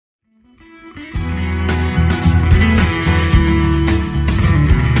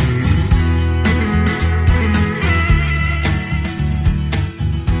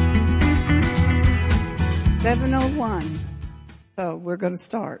So we're going to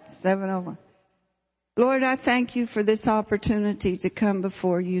start. 7:01. Lord, I thank you for this opportunity to come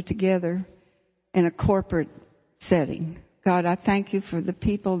before you together in a corporate setting. God, I thank you for the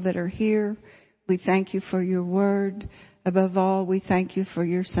people that are here. We thank you for your word. Above all, we thank you for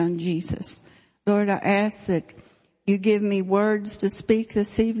your son, Jesus. Lord, I ask that you give me words to speak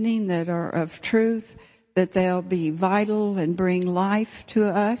this evening that are of truth, that they'll be vital and bring life to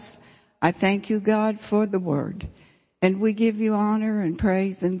us. I thank you, God, for the word. And we give you honor and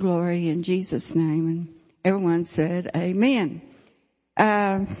praise and glory in Jesus' name. And everyone said amen.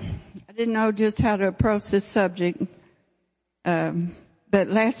 I didn't know just how to approach this subject. But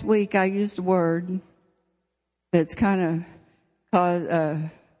last week I used a word that's kind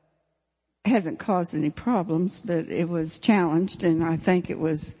of hasn't caused any problems, but it was challenged, and I think it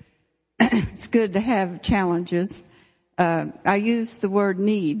was it's good to have challenges. I used the word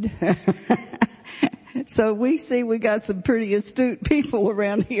need. So we got some pretty astute people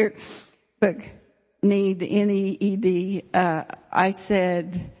around here. But need, N-E-E-D, I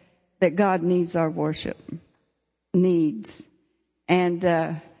said that God needs our worship. Needs. And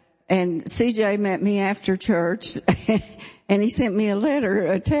CJ met me after church and he sent me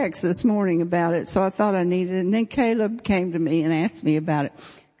a text this morning about it. So I thought I needed it. And then Caleb came to me and asked me about it.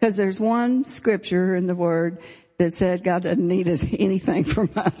 Because there's one scripture in the word that said God doesn't need anything from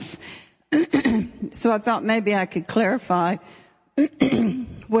us. So I thought maybe I could clarify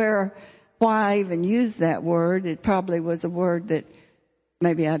why I even used that word. It probably was a word that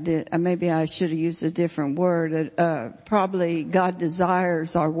maybe I should have used a different word. Probably God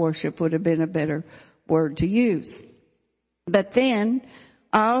desires our worship would have been a better word to use. But then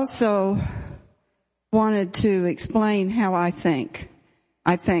I also wanted to explain how I think.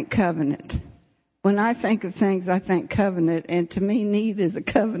 I think covenant. When I think of things, I think covenant, and to me, need is a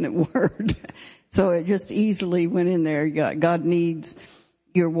covenant word. So it just easily went in there. God needs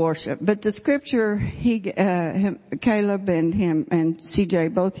your worship. But the scripture Caleb and him and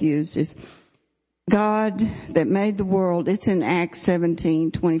CJ both used is God that made the world. It's in Acts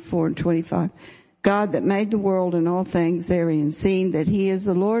 17:24 and 25. God that made the world and all things therein, seeing that he is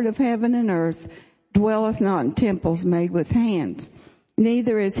the Lord of heaven and earth, dwelleth not in temples made with hands.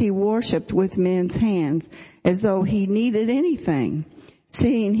 Neither is he worshipped with men's hands, as though he needed anything,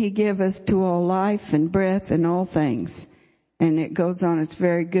 seeing he giveth to all life and breath and all things. And it goes on. It's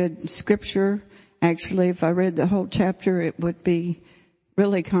very good scripture. Actually, if I read the whole chapter, it would be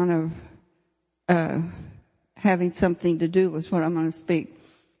really kind of having something to do with what I'm going to speak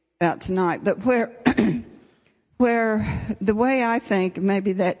about tonight. But where the way I think,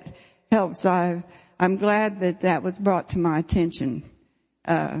 maybe that helps. I'm glad that was brought to my attention.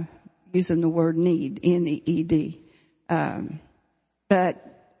 Using the word need, N-E-E-D. But,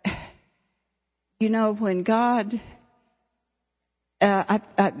 when God,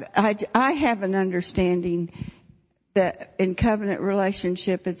 I have an understanding that in covenant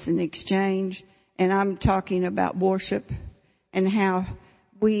relationship, it's an exchange, and I'm talking about worship and how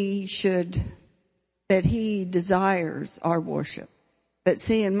that he desires our worship. But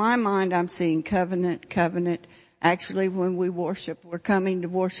see, in my mind, I'm seeing covenant. Actually, when we worship, we're coming to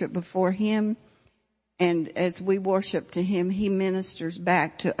worship before him. And as we worship to him, he ministers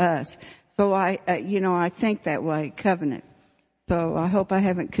back to us. So I think that way, covenant. So I hope I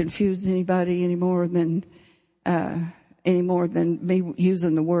haven't confused anybody any more than me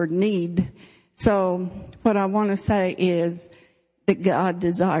using the word need. So what I want to say is that God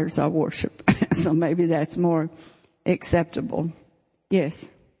desires our worship. So maybe that's more acceptable.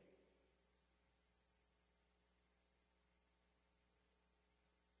 Yes.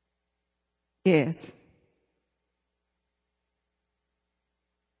 Yes.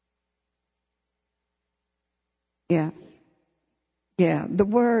 Yeah. Yeah. The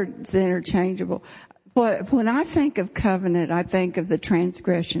word's interchangeable. When I think of covenant, I think of the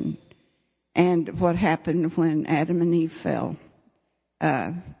transgression and what happened when Adam and Eve fell.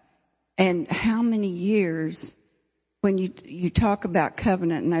 And how many years when you talk about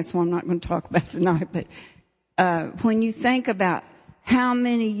covenant, and that's what I'm not going to talk about tonight, but when you think about how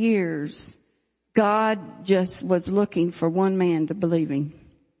many years God just was looking for one man to believe him.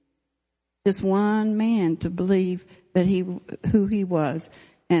 Just one man to believe that who he was.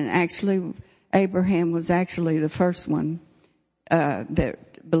 And actually, Abraham was actually the first one,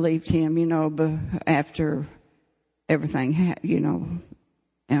 that believed him, after everything,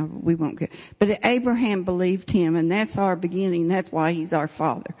 we won't get, but Abraham believed him, and that's our beginning. That's why he's our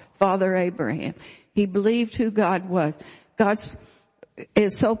father. Father Abraham. He believed who God was.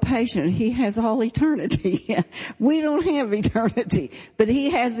 is so patient. He has all eternity. We don't have eternity, but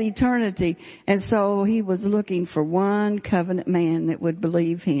he has eternity. And so he was looking for one covenant man that would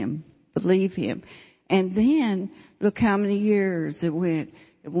believe him. And then look how many years it went,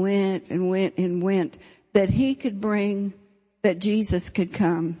 that he could bring, that Jesus could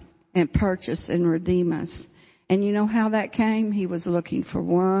come and purchase and redeem us. And you know how that came? He was looking for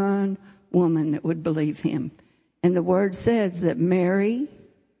one woman that would believe him. And the word says that Mary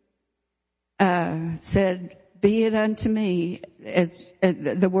said, be it unto me as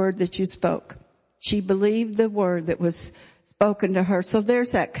the word that you spoke. She believed the word that was spoken to her. So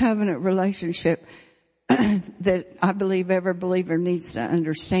there's that covenant relationship that I believe every believer needs to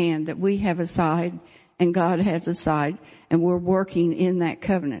understand, that we have a side and God has a side, and we're working in that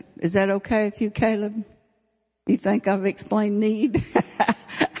covenant. Is that okay with you, Caleb? You think I've explained need?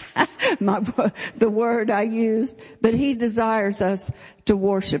 The word I used, but he desires us to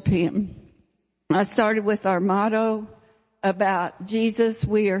worship him. I started with our motto about Jesus,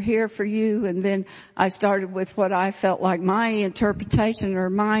 we are here for you. And then I started with what I felt like my interpretation or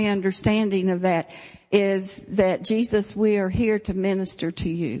my understanding of that is that Jesus, we are here to minister to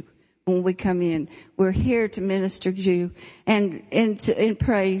you. When we come in, we're here to minister to you and in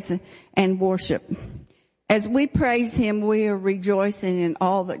praise and worship. As we praise him, we are rejoicing in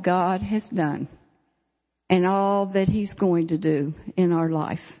all that God has done and all that he's going to do in our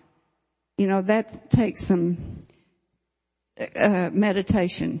life. You know, that takes some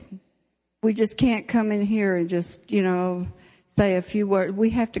meditation. We just can't come in here and just, say a few words.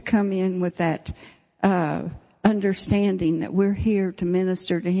 We have to come in with that understanding that we're here to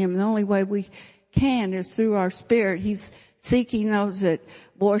minister to him. The only way we can is through our spirit. He's seeking those that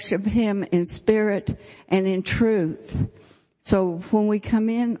worship him in spirit and in truth. So when we come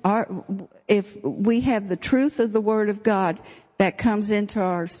in, if we have the truth of the word of God that comes into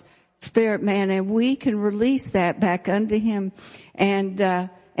our spirit man, and we can release that back unto him, and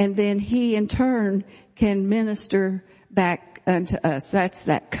then he in turn can minister back unto us. That's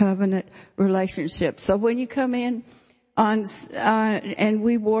that covenant relationship. So when you come in and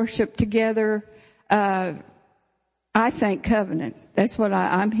we worship together, I think covenant. That's what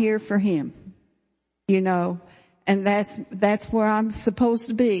I'm here for him, and that's where I'm supposed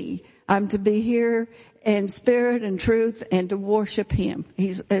to be. I'm to be here in spirit and truth and to worship him.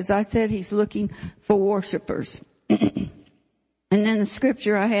 As I said, he's looking for worshipers. And then the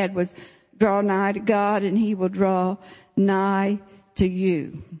scripture I had was, draw nigh to God and he will draw nigh to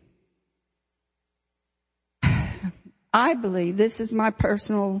you. I believe, this is my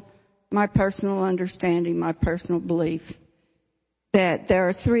personal understanding, my personal belief, that there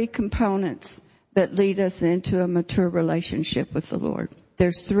are three components that lead us into a mature relationship with the Lord.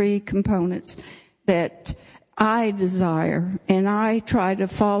 There's three components that I desire and I try to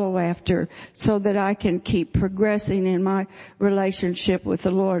follow after so that I can keep progressing in my relationship with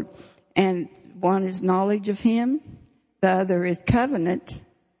the Lord. And one is knowledge of him. The other is covenant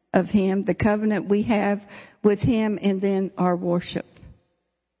of him, the covenant we have with him, and then our worship.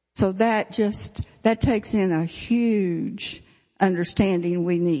 So that takes in a huge understanding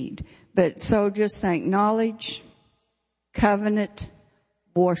we need. But so just think knowledge, covenant,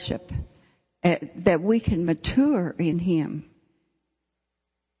 worship, that we can mature in him.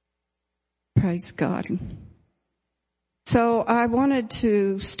 Praise God. So I wanted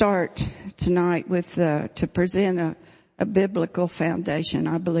to start tonight with, to present a biblical foundation,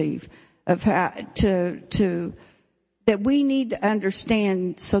 I believe, of how that we need to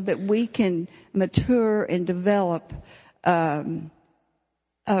understand so that we can mature and develop a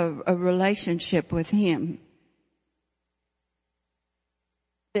relationship with him.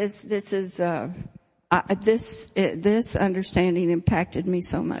 This understanding impacted me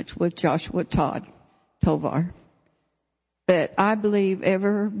so much with Joshua Tovar. But I believe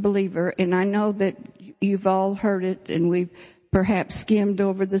every believer, and I know that you've all heard it and we've perhaps skimmed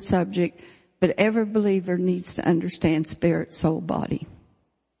over the subject, but every believer needs to understand spirit, soul, body.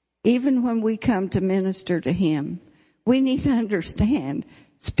 Even when we come to minister to him, we need to understand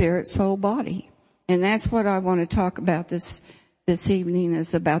spirit, soul, body. And that's what I want to talk about this evening,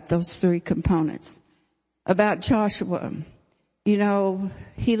 is about those three components. About Joshua,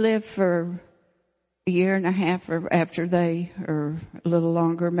 he lived for a year and a half or after or a little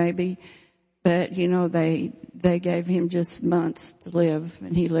longer maybe. But, they gave him just months to live,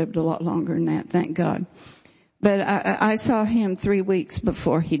 and he lived a lot longer than that, thank God. But I saw him 3 weeks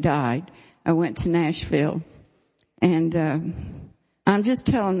before he died. I went to Nashville, and I'm just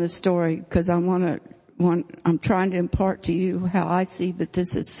telling this story because I'm trying to impart to you how I see that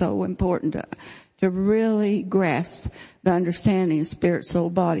this is so important to really grasp the understanding of spirit, soul,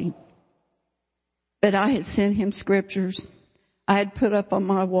 body. But I had sent him scriptures. I had put up on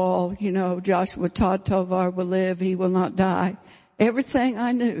my wall, Joshua Todd Tovar will live, he will not die. Everything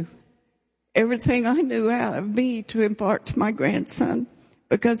I knew out of me to impart to my grandson,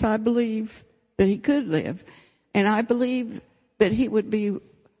 because I believe that he could live. And I believe that he would be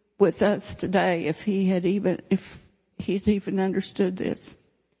with us today if he'd even understood this.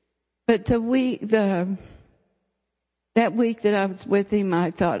 But that week that I was with him,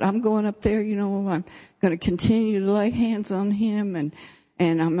 I thought, I'm going up there, I'm going to continue to lay hands on him and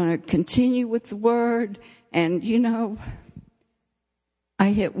I'm going to continue with the word. And,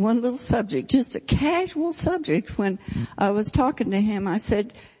 I hit one little subject, just a casual subject. When I was talking to him, I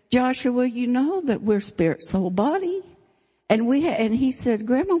said, Joshua, you know that we're spirit, soul, body. And he said,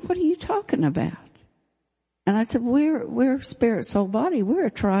 Grandma, what are you talking about? And I said, we're spirit, soul, body. We're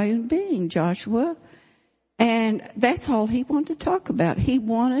a triune being, Joshua. And that's all he wanted to talk about. He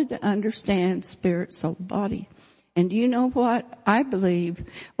wanted to understand spirit, soul, body. And you know what? I believe,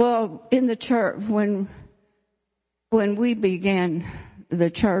 in the church, when we began the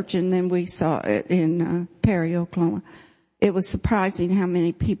church and then we saw it in Perry, Oklahoma, it was surprising how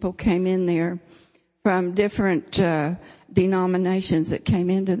many people came in there from different denominations that came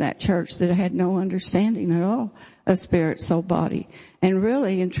into that church that had no understanding at all of spirit, soul, body. And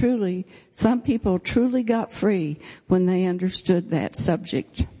really and truly, some people truly got free when they understood that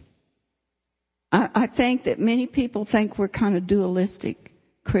subject. I think that many people think we're kind of dualistic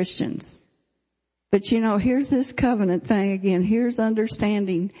Christians. But here's this covenant thing again. Here's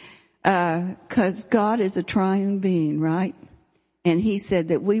understanding, 'cause God is a triune being, right? And he said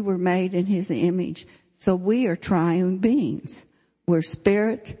that we were made in his image. So we are triune beings. We're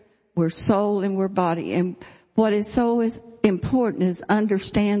spirit, we're soul, and we're body. And what is so important is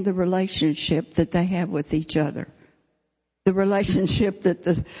understand the relationship that they have with each other. The relationship that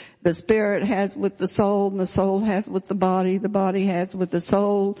the spirit has with the soul, and the soul has with the body has with the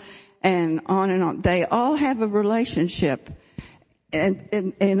soul, and on and on. They all have a relationship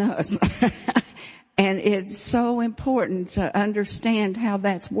in us. And it's so important to understand how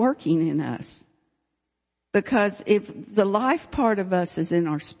that's working in us. Because if the life part of us is in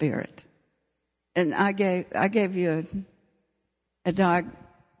our spirit, and I gave you a diag.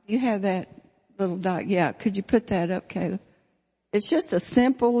 You have that little diag. Yeah, could you put that up, Caleb? It's just a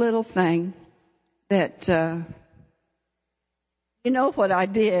simple little thing that, what I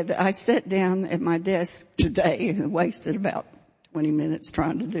did? I sat down at my desk today and wasted about 20 minutes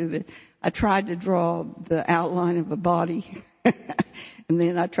trying to do this. I tried to draw the outline of a body. And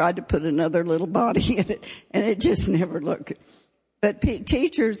then I tried to put another little body in it, and it just never looked good. But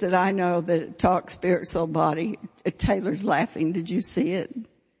teachers that I know that talk spirit, soul, body, Taylor's laughing. Did you see it?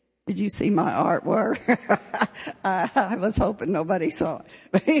 Did you see my artwork? I was hoping nobody saw it.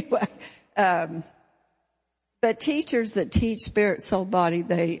 But anyway, but teachers that teach spirit, soul, body,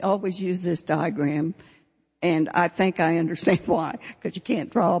 they always use this diagram. And I think I understand why, because you can't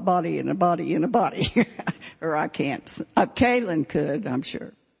draw a body in a body in a body. Or I can't. Kaylin could, I'm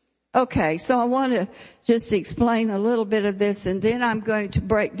sure. Okay, so I want to just explain a little bit of this, and then I'm going to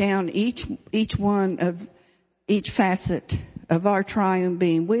break down each one of each facet of our triune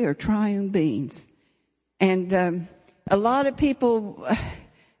being. We are triune beings. And a lot of people,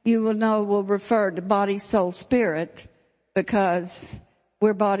 you will know, will refer to body, soul, spirit, because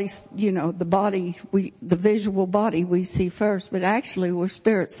we're bodies, the body, the visual body we see first, but actually we're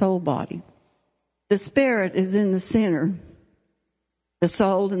spirit, soul, body. The spirit is in the center, the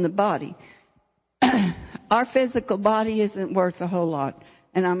soul and the body. Our physical body isn't worth a whole lot,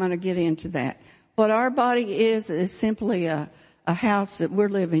 and I'm going to get into that. What our body is simply a house that we're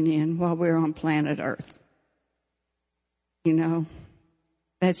living in while we're on planet Earth.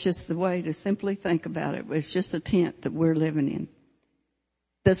 That's just the way to simply think about it. It's just a tent that we're living in.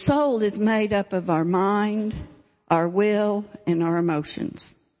 The soul is made up of our mind, our will, and our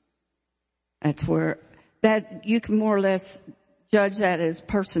emotions. That's where that you can more or less judge that as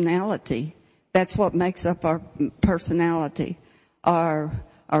personality. That's what makes up our personality. Our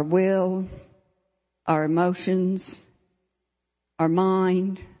will, our emotions, our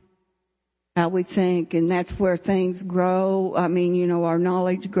mind, how we think, and that's where things grow. Our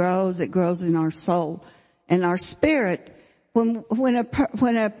knowledge grows. It grows in our soul. And our spirit, when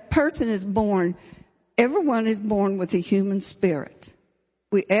a person is born, everyone is born with a human spirit.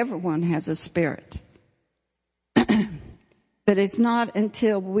 Everyone has a spirit. But it's not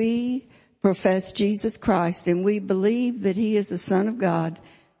until we profess Jesus Christ and we believe that he is the Son of God,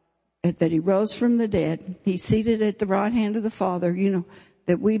 that he rose from the dead, he's seated at the right hand of the Father,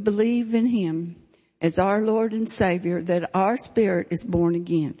 that we believe in him as our Lord and Savior, that our spirit is born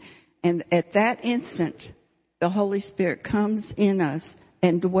again. And at that instant, the Holy Spirit comes in us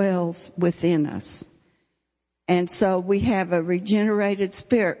and dwells within us. And so we have a regenerated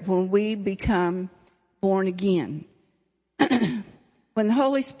spirit when we become born again. When the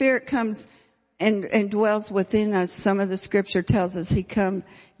Holy Spirit comes and dwells within us, some of the scripture tells us he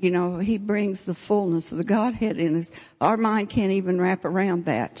brings the fullness of the Godhead in us. Our mind can't even wrap around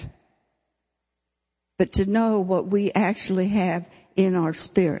that. But to know what we actually have in our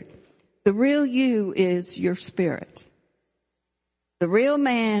spirit. The real you is your spirit. The real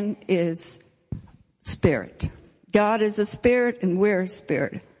man is spirit. God is a spirit and we're a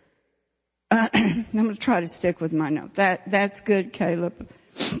spirit. I'm going to try to stick with my note. That's good, Caleb.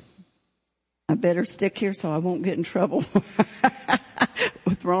 I better stick here so I won't get in trouble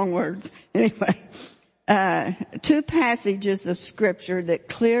with wrong words. Anyway, two passages of scripture that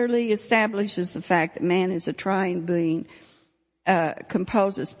clearly establishes the fact that man is a triune being,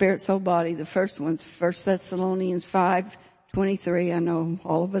 composed of spirit, soul, body. The first one's 1 Thessalonians 5:23. I know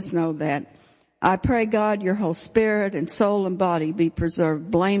all of us know that. I pray God your whole spirit and soul and body be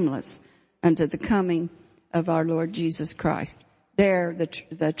preserved blameless unto the coming of our Lord Jesus Christ. There,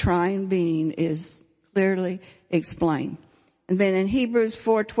 the triune being is clearly explained. And then in Hebrews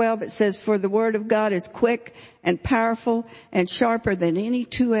 4:12 it says, for the word of God is quick and powerful and sharper than any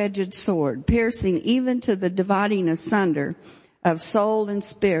two-edged sword, piercing even to the dividing asunder of soul and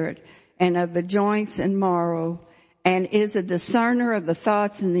spirit and of the joints and marrow, and is a discerner of the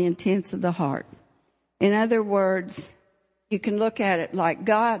thoughts and the intents of the heart. In other words, you can look at it like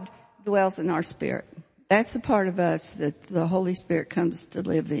God dwells in our spirit. That's the part of us that the Holy Spirit comes to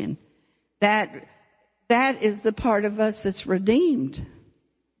live in. That is the part of us that's redeemed.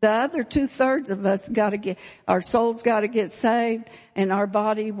 The other 2/3 of us our soul's gotta get saved, and our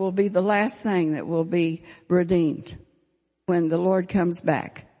body will be the last thing that will be redeemed when the Lord comes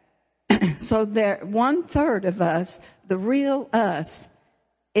back. So 1/3 of us, the real us,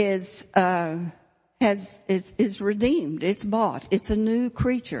 is redeemed. It's bought. It's a new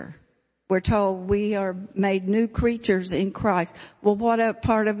creature. We're told we are made new creatures in Christ. Well, what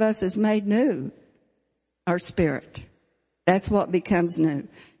part of us is made new? Our spirit. That's what becomes new.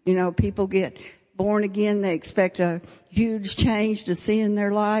 People get born again. They expect a huge change to see in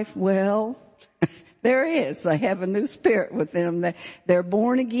their life. Well, there is. They have a new spirit within them. They're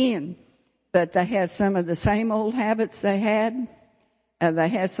born again, but they have some of the same old habits they had. They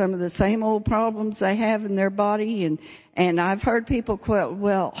have some of the same old problems they have in their body. And I've heard people quote,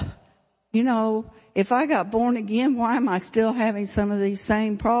 well, if I got born again, why am I still having some of these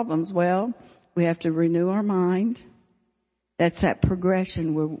same problems? Well, we have to renew our mind. That's that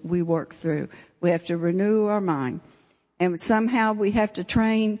progression we work through. We have to renew our mind. And somehow we have to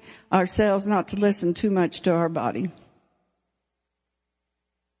train ourselves not to listen too much to our body.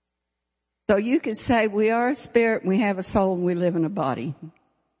 So you could say we are a spirit, we have a soul, and we live in a body.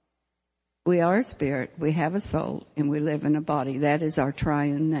 We are a spirit, we have a soul, and we live in a body. That is our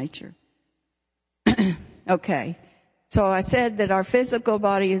triune nature. Okay. So I said that our physical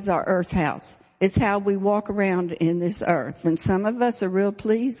body is our earth house. It's how we walk around in this earth. And some of us are real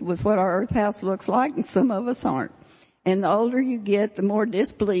pleased with what our earth house looks like, and some of us aren't. And the older you get, the more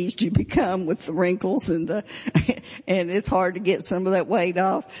displeased you become with the wrinkles and and it's hard to get some of that weight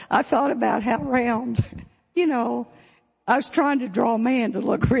off. I thought about how round, I was trying to draw a man to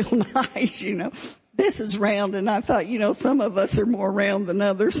look real nice, This is round, and I thought, some of us are more round than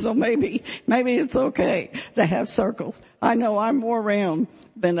others, so maybe it's okay to have circles. I know I'm more round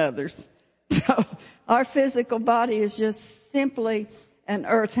than others. So our physical body is just simply an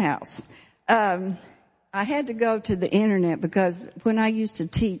earth house. I had to go to the internet because when I used to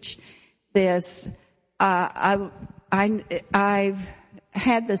teach this, I've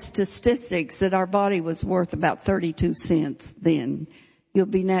had the statistics that our body was worth about 32 cents then. You'll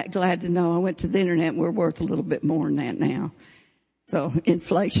be glad to know I went to the internet and we're worth a little bit more than that now. So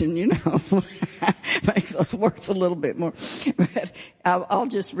inflation, makes us worth a little bit more. But I'll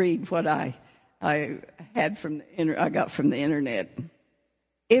just read what I had I got from the internet.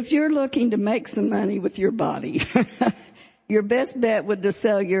 If you're looking to make some money with your body, your best bet would to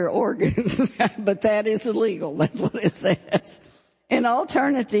sell your organs, but that is illegal. That's what it says. An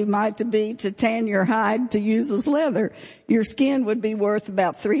alternative might be to tan your hide to use as leather. Your skin would be worth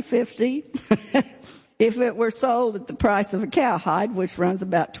about $3.50 if it were sold at the price of a cowhide, which runs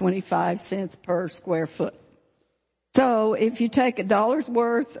about 25 cents per square foot. So if you take $1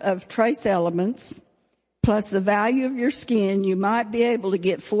 worth of trace elements plus the value of your skin, you might be able to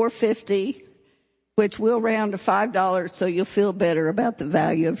get $4.50, which will round to $5, so you'll feel better about the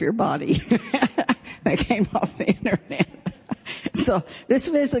value of your body. that came off the internet. So this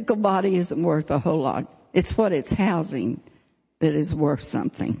physical body isn't worth a whole lot. It's what it's housing that is worth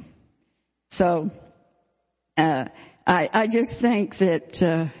something. So, I just think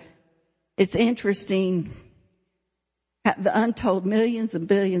that, it's interesting the untold millions and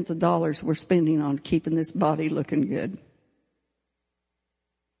billions of dollars we're spending on keeping this body looking good.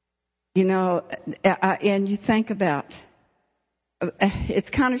 You know, and you think about, it's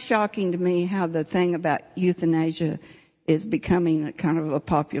kind of shocking to me how the thing about euthanasia is becoming a kind of a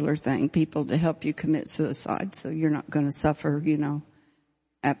popular thing, people to help you commit suicide so you're not going to suffer, you know.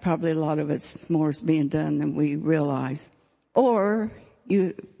 Probably a lot of it's more is being done than we realize. Or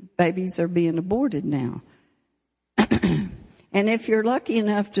babies are being aborted now. And if you're lucky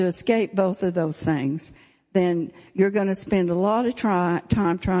enough to escape both of those things, then you're going to spend a lot of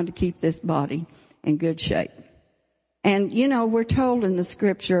time trying to keep this body in good shape. And, you know, we're told in the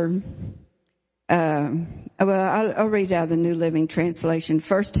scripture, I'll read out the New Living Translation,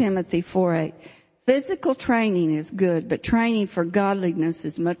 1 Timothy 4:8. Physical training is good, but training for godliness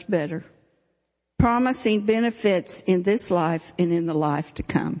is much better, promising benefits in this life and in the life to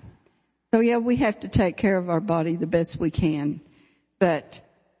come. So yeah, we have to take care of our body the best we can. But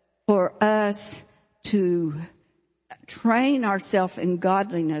for us to train ourselves in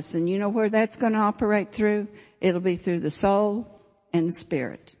godliness, and you know where that's going to operate through? It'll be through the soul and the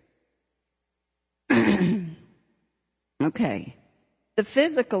spirit. Okay. The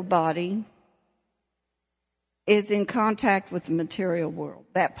physical body is in contact with the material world.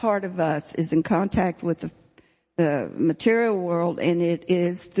 That part of us is in contact with the material world, and it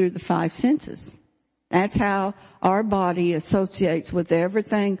is through the five senses. That's how our body associates with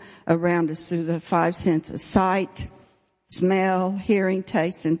everything around us, through the five senses: sight, smell, hearing,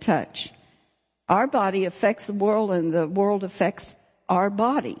 taste, and touch. Our body affects the world, and the world affects our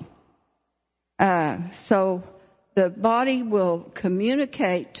body. So the body will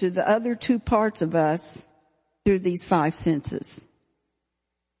communicate to the other two parts of us through these five senses.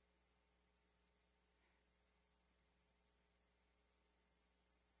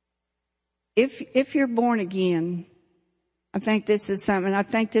 If you're born again, I think this is something, I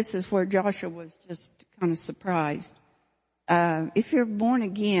think this is where Joshua was just kind of surprised. If you're born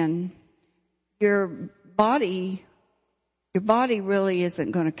again, your body really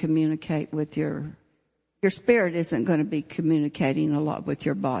isn't going to communicate with your spirit isn't going to be communicating a lot with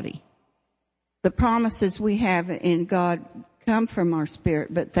your body. The promises we have in God come from our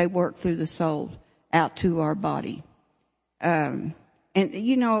spirit, but they work through the soul out to our body. And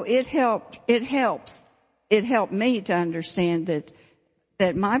you know, it helped me to understand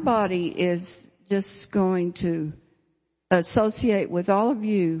that my body is just going to associate with all of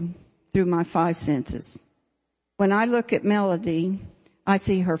you through my five senses. When I look at Melody, I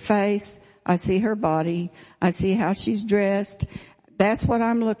see her face, I see her body, I see how she's dressed. That's what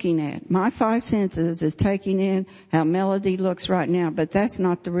I'm looking at. My five senses is taking in how Melody looks right now, but that's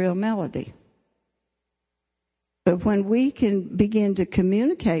not the real Melody. But when we can begin to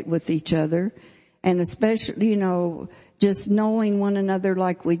communicate with each other, and especially, you know, just knowing one another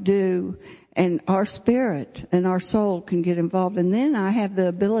like we do, and our spirit and our soul can get involved, and then I have the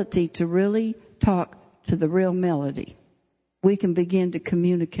ability to really talk to the real Melody. We can begin to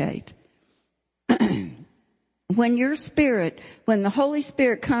communicate. When when the Holy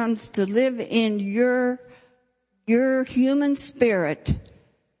Spirit comes to live in your human spirit,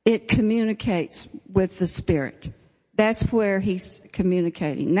 it communicates with the Spirit. That's where He's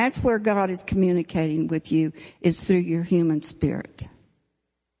communicating. That's where God is communicating with you, is through your human spirit.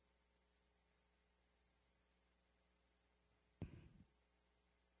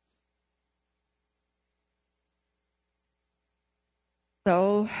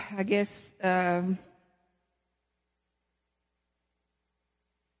 So, I guess, I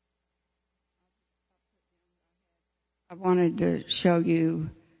wanted to show you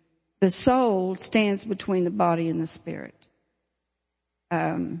the soul stands between the body and the spirit.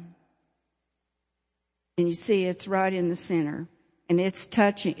 And you see it's right in the center, and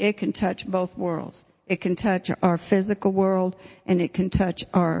it can touch both worlds. It can touch our physical world, and it can touch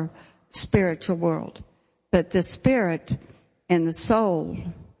our spiritual world. But the spirit and the soul,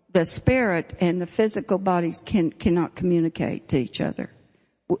 the spirit and the physical bodies cannot communicate to each other.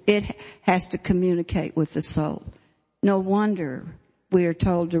 It has to communicate with the soul. No wonder we are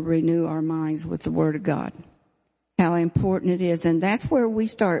told to renew our minds with the Word of God. How important it is. And that's where we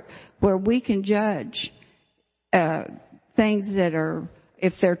start, where we can judge things that are,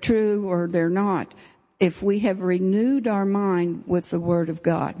 if they're true or they're not, if we have renewed our mind with the Word of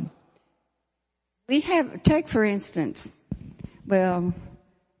God. Take for instance, well,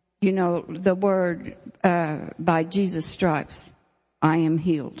 You know, the word, by Jesus' stripes, I am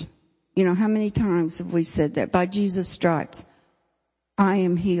healed. You know, how many times have we said that? By Jesus' stripes, I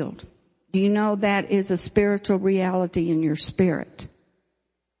am healed. Do you know that is a spiritual reality in your spirit?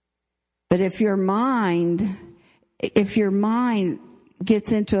 But if your mind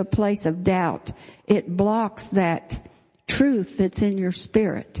gets into a place of doubt, it blocks that truth that's in your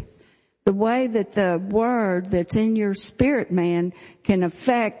spirit. The way that the word that's in your spirit, man, can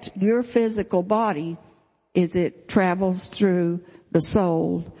affect your physical body is it travels through the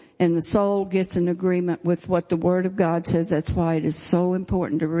soul, and the soul gets in agreement with what the Word of God says. That's why it is so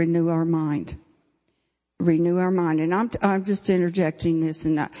important to renew our mind. Renew our mind. And I'm just interjecting this,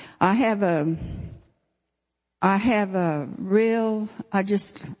 and I have a real,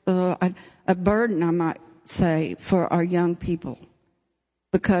 a burden, I might say, for our young people,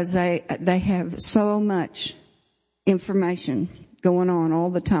 because they have so much information going on all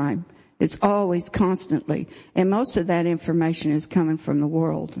the time. It's always constantly. And most of that information is coming from the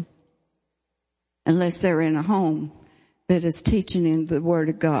world, unless they're in a home that is teaching in the Word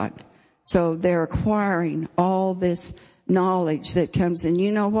of God. So they're acquiring all this knowledge that comes in.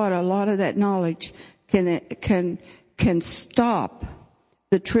 You know what? A lot of that knowledge can stop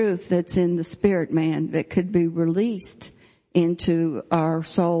the truth that's in the spirit man that could be released into our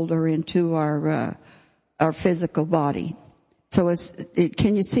soul or into our physical body. So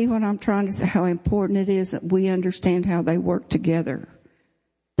can you see what I'm trying to say? How important it is that we understand how they work together.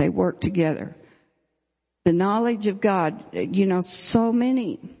 They work together. The knowledge of God, you know, so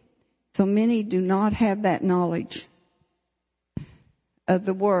many do not have that knowledge of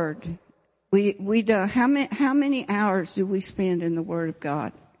the Word. We do. How many hours do we spend in the Word of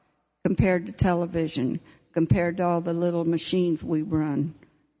God compared to television, compared to all the little machines we run,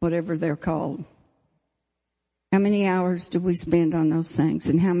 whatever they're called? How many hours do we spend on those things?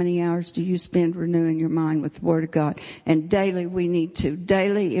 And how many hours do you spend renewing your mind with the Word of God? And daily we need to.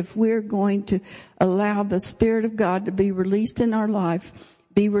 Daily, if we're going to allow the Spirit of God to be released in our life,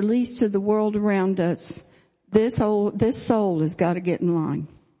 be released to the world around us, this soul has got to get in line.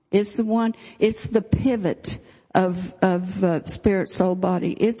 It's the pivot of spirit, soul,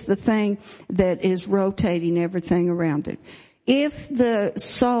 body. It's the thing that is rotating everything around it. If the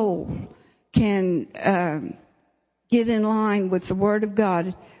soul can get in line with the Word of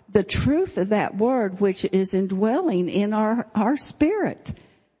God, the truth of that Word, which is indwelling in our spirit.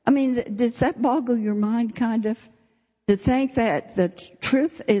 I mean, does that boggle your mind kind of? To think that the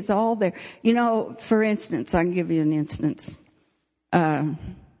truth is all there. You know, for instance, I can give you an instance,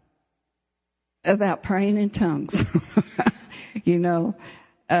 about praying in tongues. You know,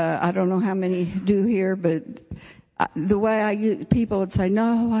 I don't know how many do here, but the way people would say,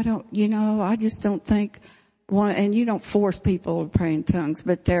 no, I don't, you know, I just don't think and you don't force people to pray in tongues,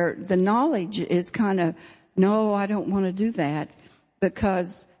 but the knowledge is kind of, no, I don't want to do that,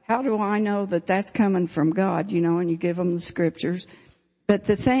 because how do I know that that's coming from God, you know, and you give them the scriptures. But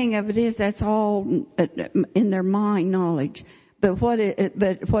the thing of it is, that's all in their mind knowledge. But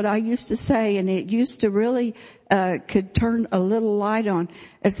what I used to say, and it used to really, could turn a little light on.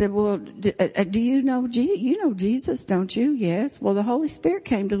 I said, well, do you know Jesus, don't you? Yes. Well, the Holy Spirit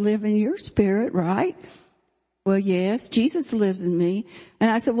came to live in your spirit, right? Well, yes, Jesus lives in me.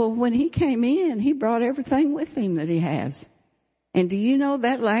 And I said, well, when he came in, he brought everything with him that he has. And do you know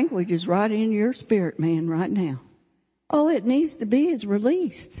that language is right in your spirit, man, right now? All it needs to be is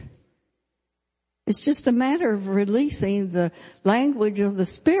released. It's just a matter of releasing the language of the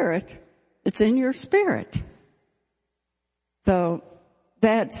Spirit that's in your spirit. So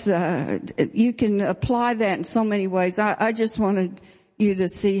that's, you can apply that in so many ways. I just wanted you to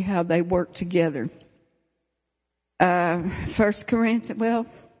see how they work together. 1 Corinthians, well,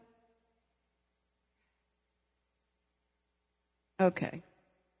 okay.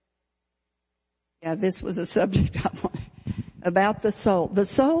 Yeah, this was a subject I wanted. About the soul. The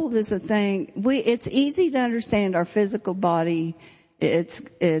soul is a thing. It's easy to understand our physical body. It's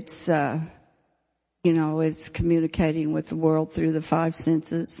communicating with the world through the five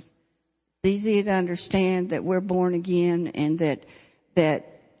senses. It's easy to understand that we're born again and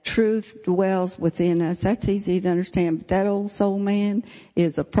that truth dwells within us. That's easy to understand. But that old soul man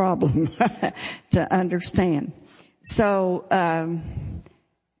is a problem to understand. So,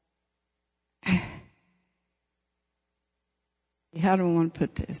 how do I want to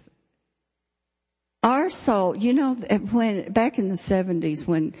put this? Our soul, you know, when back in the 70s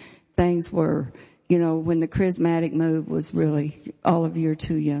when things were, you know, when the charismatic move was really, all of you are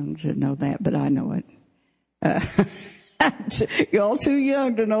too young to know that, but I know it. You're all too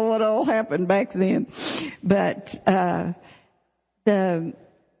young to know what all happened back then. But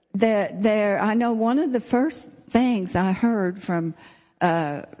I know one of the first things I heard from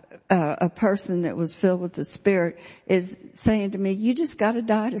a person that was filled with the Spirit is saying to me, "You just got to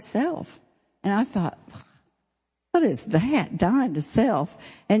die to self." And I thought, what is that, dying to self?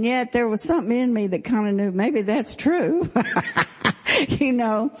 And yet there was something in me that kind of knew maybe that's true. But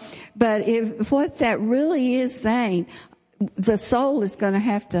if what that really is saying, the soul is going to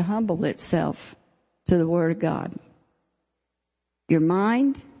have to humble itself to the Word of God. Your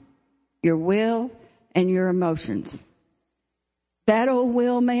mind, your will, and your emotions. That old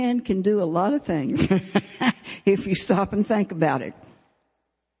will man can do a lot of things if you stop and think about it.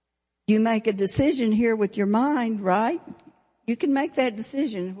 You make a decision here with your mind, right? You can make that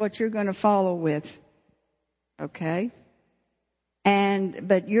decision, what you're going to follow with. Okay?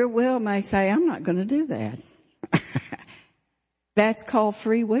 But your will may say, I'm not going to do that. That's called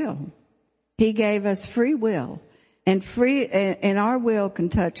free will. He gave us free will. And our will can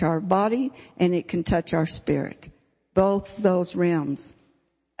touch our body and it can touch our spirit. Both those realms,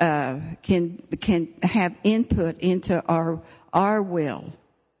 can have input into our will.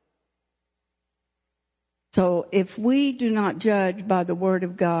 So if we do not judge by the Word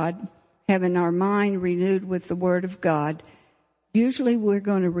of God, having our mind renewed with the Word of God, usually we're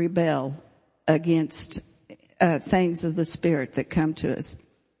going to rebel against things of the Spirit that come to us.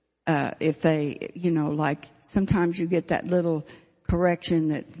 If they, like sometimes you get that little correction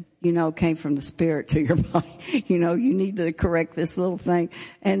that, came from the Spirit to your body. You need to correct this little thing.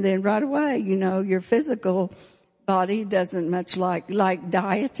 And then right away, your physical body doesn't much like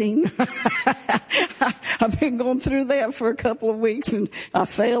dieting. I've been going through that for a couple of weeks and I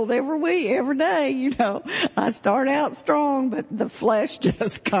failed every day, I start out strong, but the flesh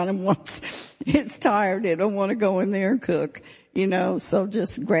just kind of it's tired. It don't want to go in there and cook, so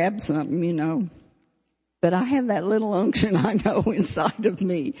just grab something, But I have that little unction I know inside of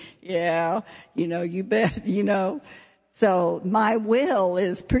me. Yeah, you bet, So my will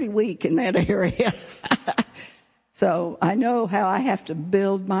is pretty weak in that area. So I know how I have to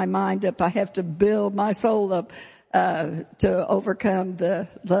build my mind up. I have to build my soul up, to overcome the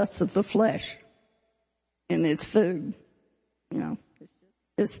lusts of the flesh and its food. It's just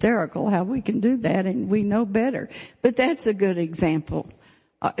hysterical how we can do that, and we know better. But that's a good example.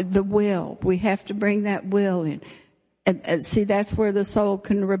 The will. We have to bring that will in. And see, that's where the soul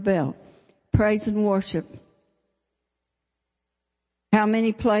can rebel. Praise and worship. How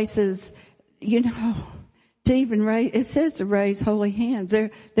many places, to even raise, it says to raise holy hands.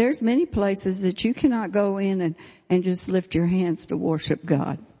 There's many places that you cannot go in and just lift your hands to worship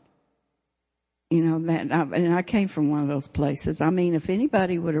God. And I came from one of those places. I mean, if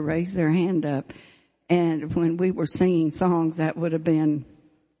anybody would have raised their hand up and when we were singing songs, that would have been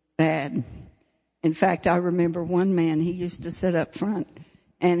bad. In fact, I remember one man, he used to sit up front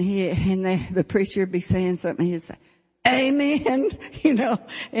and the preacher would be saying something. He'd say, "Amen,"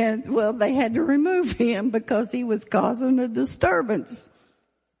 and well, they had to remove him because he was causing a disturbance.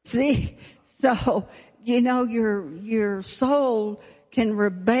 See, so, your soul can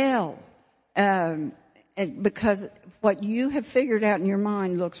rebel, and because what you have figured out in your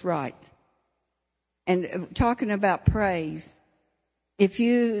mind looks right. And talking about praise, if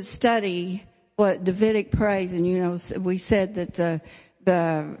you study what Davidic praise, and we said that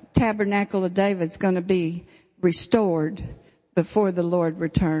the Tabernacle of David's going to be restored before the Lord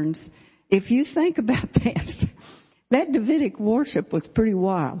returns. If you think about that Davidic worship was pretty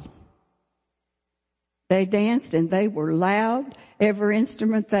wild. They danced and they were loud. Every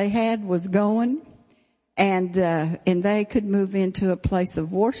instrument they had was going, and they could move into a place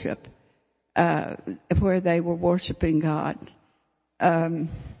of worship, where they were worshiping God. I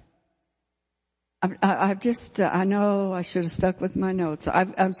know I should have stuck with my notes.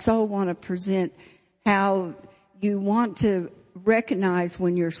 I so want to present how you want to recognize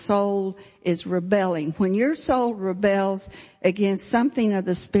when your soul is rebelling. When your soul rebels against something of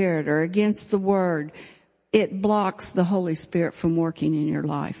the Spirit or against the Word, it blocks the Holy Spirit from working in your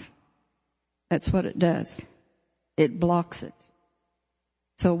life. That's what it does. It blocks it.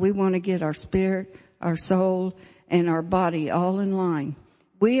 So we want to get our spirit, our soul, and our body all in line.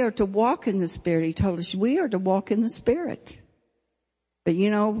 We are to walk in the Spirit. He told us we are to walk in the Spirit. But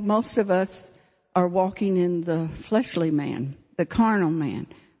most of us are walking in the fleshly man, the carnal man.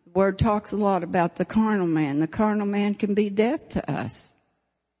 The Word talks a lot about the carnal man. The carnal man can be death to us.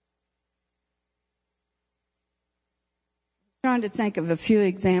 I'm trying to think of a few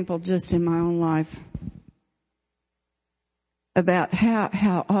examples just in my own life about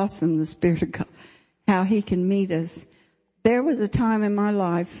how awesome the Spirit of God, how He can meet us. There was a time in my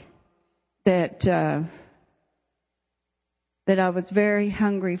life that that I was very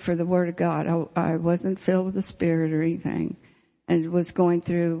hungry for the Word of God. I wasn't filled with the Spirit or anything, and was going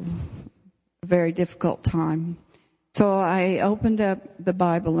through a very difficult time. So I opened up the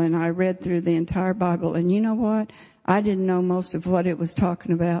Bible and I read through the entire Bible, and you know what? I didn't know most of what it was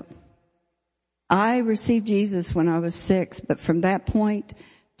talking about. I received Jesus when I was 6, but from that point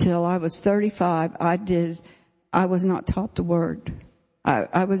till I was 35, I was not taught the Word.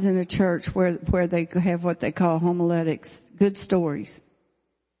 I was in a church where they have what they call homiletics, good stories.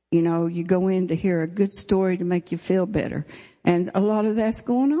 You know, you go in to hear a good story to make you feel better. And a lot of that's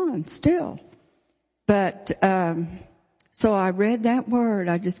going on still. But, so I read that Word.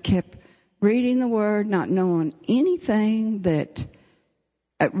 I just kept reading the Word, not knowing anything that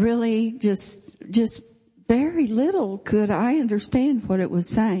really just very little could I understand what it was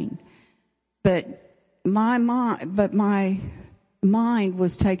saying. But my mind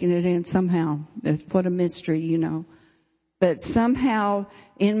was taking it in somehow. What a mystery, you know. But somehow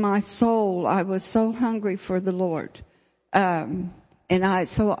in my soul, I was so hungry for the Lord.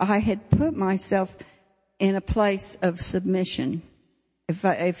 So I had put myself in a place of submission,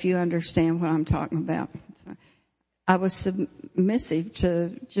 if you understand what I'm talking about. I was submissive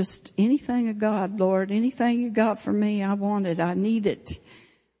to just anything of God, Lord. Anything you got for me, I want it. I need it.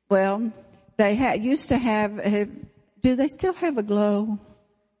 Well, they used to have, do they still have a glow?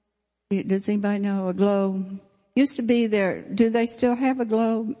 Does anybody know a glow? Used to be there. Do they still have a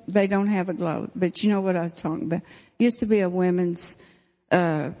glow? They don't have a glow, but you know what I was talking about. Used to be a women's,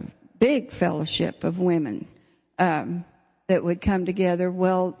 big fellowship of women, that would come together.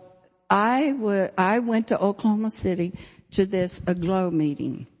 Well, I went to Oklahoma City to this aglow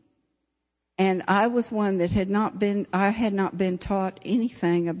meeting. And I was one that had not been taught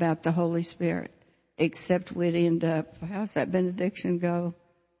anything about the Holy Spirit, except we'd end up, how's that benediction go?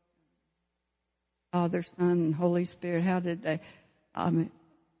 Father, Son, and Holy Spirit. How did they,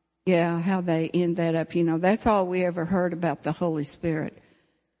 how they end that up, you know, that's all we ever heard about the Holy Spirit.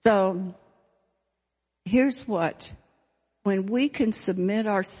 So here's when we can submit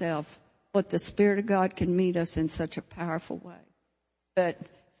ourselves, what the Spirit of God can meet us in such a powerful way. But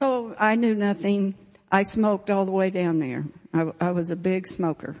so I knew nothing. I smoked all the way down there. I was a big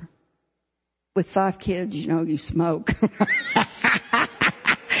smoker. With 5 kids, you know, you smoke.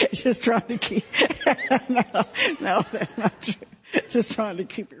 Just trying to keep, no, that's not true. Just trying to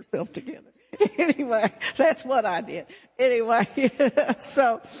keep yourself together. Anyway, that's what I did. Anyway,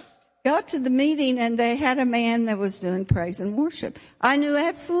 so got to the meeting and they had a man that was doing praise and worship. I knew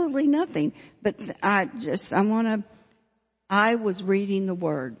absolutely nothing, but I was reading the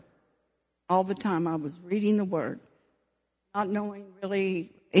Word. All the time I was reading the Word. Not knowing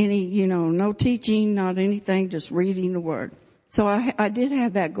really any, you know, no teaching, not anything, just reading the Word. So I did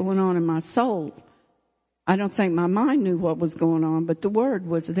have that going on in my soul. I don't think my mind knew what was going on, but the Word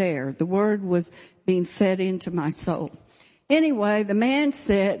was there. The Word was being fed into my soul. Anyway, the man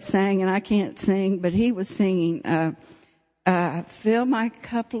sang, and I can't sing, but he was singing, fill my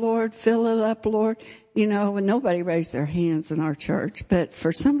cup, Lord, fill it up, Lord. You know, and nobody raised their hands in our church, but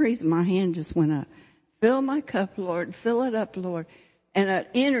for some reason my hand just went up. Fill my cup, Lord, fill it up, Lord. And an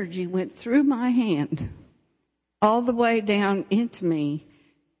energy went through my hand all the way down into me.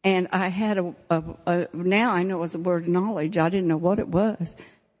 And I had now I know it was a word of knowledge. I didn't know what it was,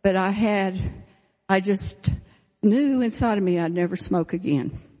 but I just knew inside of me I'd never smoke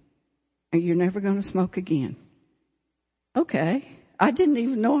again. And you're never going to smoke again. Okay. I didn't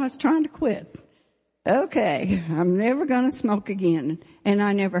even know I was trying to quit. Okay. I'm never going to smoke again. And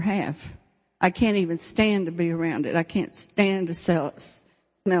I never have. I can't even stand to be around it. I can't stand to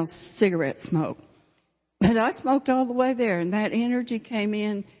smell cigarette smoke. But I smoked all the way there, and that energy came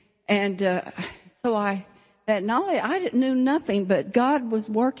in, and that knowledge, I knew nothing, but God was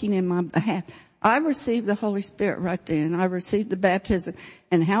working in my behalf. I received the Holy Spirit right then. I received the baptism,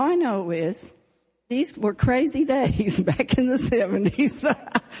 and how I know is these were crazy days back in the 70s.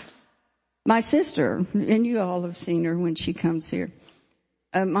 My sister, and you all have seen her when she comes here.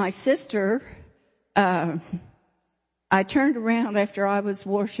 My sister, I turned around after I was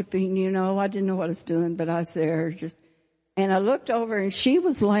worshiping, you know, I didn't know what I was doing, but I was there and I looked over and she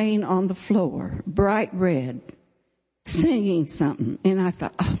was laying on the floor, bright red, singing something. And I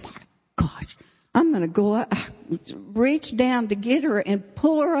thought, oh my gosh, I'm going to go up, reach down to get her and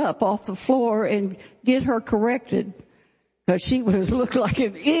pull her up off the floor and get her corrected. Cause she looked like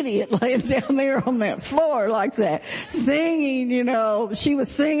an idiot laying down there on that floor like that, singing, you know, she was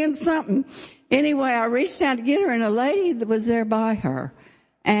singing something. Anyway, I reached down to get her, and a lady that was there by her,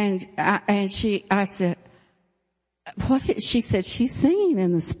 and I said, she said, she's singing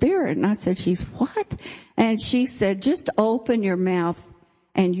in the Spirit. And I said, she's what? And she said, just open your mouth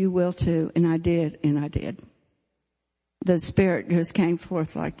and you will too. And I did. The Spirit just came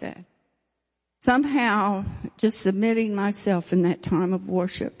forth like that. Somehow, just submitting myself in that time of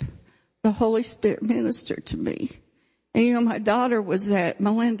worship, the Holy Spirit ministered to me. And my daughter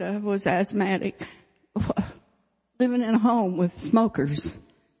Melinda was asthmatic, living in a home with smokers.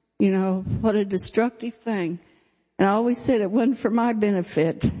 What a destructive thing. And I always said it wasn't for my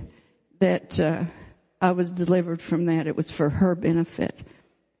benefit that I was delivered from that. It was for her benefit.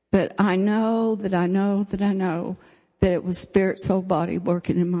 But I know that it was spirit, soul, body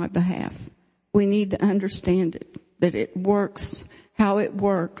working in my behalf. We need to understand it, that it works, how it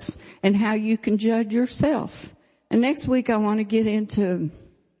works, and how you can judge yourself. And next week I want to get into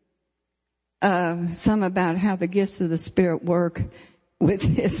some about how the gifts of the Spirit work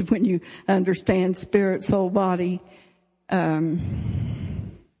with this when you understand spirit, soul, body. Let's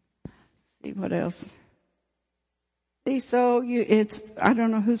see what else. See, so I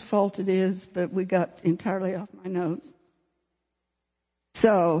don't know whose fault it is, but we got entirely off my notes.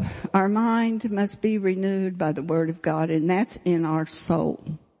 So our mind must be renewed by the Word of God, and that's in our soul.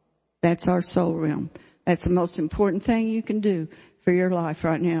 That's our soul realm. That's the most important thing you can do for your life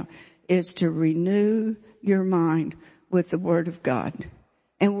right now, is to renew your mind with the Word of God.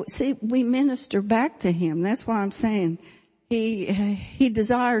 And see, we minister back to Him. That's why I'm saying He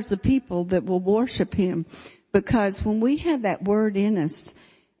desires the people that will worship Him. Because when we have that Word in us,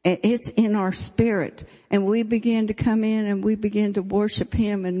 it's in our spirit, and we begin to come in and we begin to worship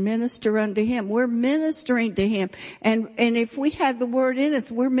Him and minister unto Him. We're ministering to Him. And if we have the Word in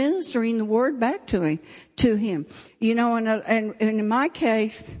us, we're ministering the Word back to Him. And in my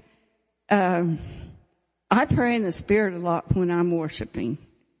case, I pray in the Spirit a lot when I'm worshiping.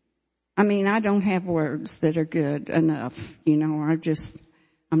 I mean, I don't have words that are good enough.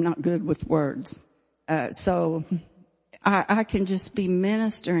 I'm not good with words. So I can just be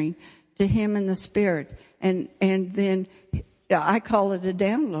ministering to Him in the Spirit. And then I call it a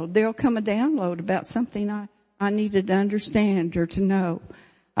download. There'll come a download about something I needed to understand or to know.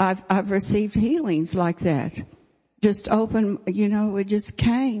 I've received healings like that. Just open, it just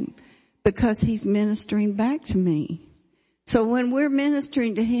came because He's ministering back to me. So when we're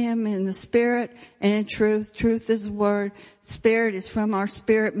ministering to Him in the Spirit and in truth is the Word, Spirit is from our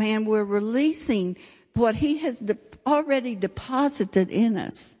spirit man, we're releasing what He has already deposited in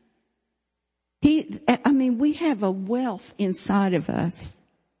us. We have a wealth inside of us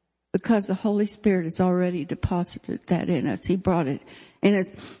because the Holy Spirit has already deposited that in us. He brought it in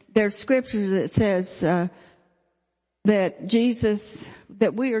us. There's scriptures that says,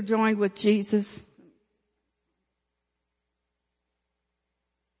 that we are joined with Jesus.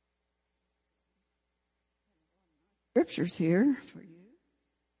 Scriptures here for you.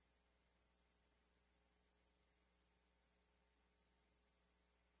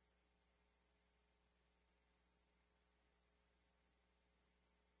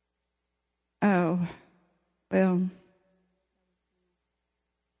 Oh, well,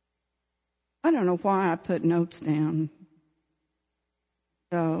 I don't know why I put notes down.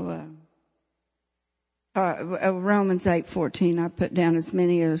 So, Romans 8:14, I put down, as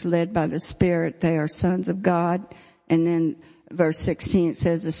many as led by the Spirit, they are sons of God. And then verse 16, it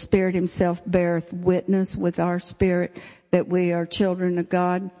says, the Spirit Himself beareth witness with our spirit that we are children of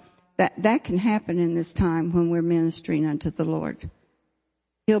God. That can happen in this time when we're ministering unto the Lord.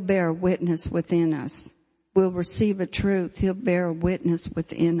 He'll bear a witness within us. We'll receive a truth. He'll bear a witness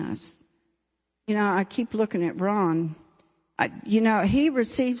within us. I keep looking at Ron. He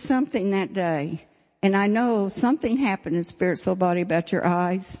received something that day. And I know something happened in spirit, soul, body about your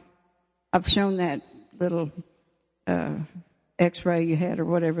eyes. I've shown that little X-ray you had or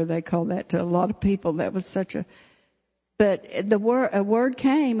whatever they call that to a lot of people. That was but a word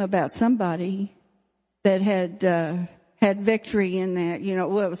came about somebody that had victory in that. It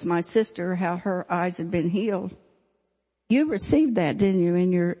was my sister, how her eyes had been healed. You received that, didn't you?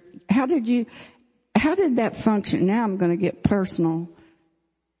 How did that function? Now I'm going to get personal.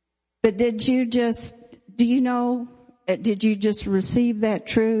 But did you just receive that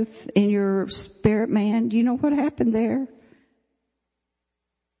truth in your spirit man? Do you know what happened there?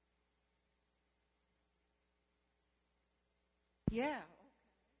 Yeah.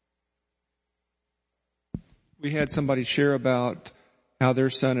 We had somebody share about how their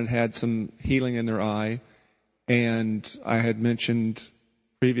son had some healing in their eye, and I had mentioned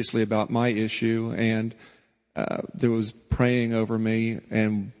previously about my issue, and there was praying over me,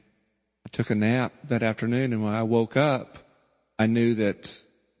 and I took a nap that afternoon, and when I woke up, I knew that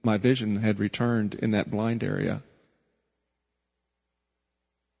my vision had returned in that blind area.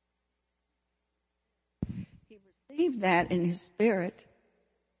 received that in his spirit,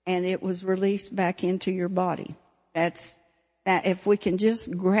 and it was released back into your body. That's that. If we can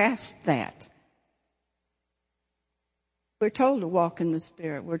just grasp that. We're told to walk in the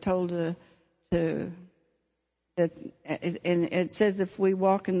Spirit. We're told that, and it says if we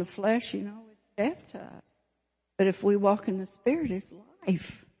walk in the flesh, it's death to us. But if we walk in the Spirit, it's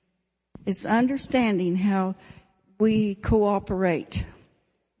life. It's understanding how we cooperate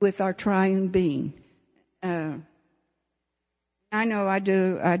with our triune being. I know I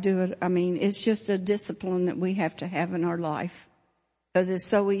do it. I mean, it's just a discipline that we have to have in our life, because it's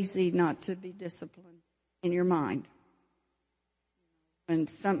so easy not to be disciplined in your mind when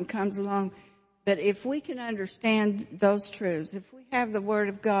something comes along. But if we can understand those truths, if we have the Word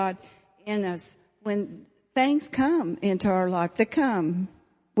of God in us, when things come into our life, they come.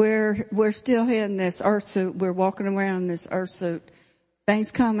 We're still in this earth suit. We're walking around in this earth suit.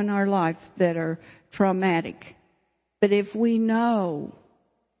 Things come in our life that are traumatic. But if we know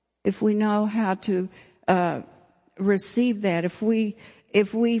how to receive that,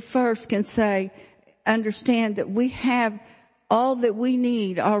 if we first can understand that we have all that we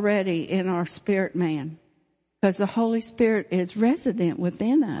need already in our spirit man, because the Holy Spirit is resident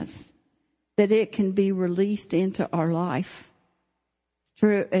within us, that it can be released into our life. It's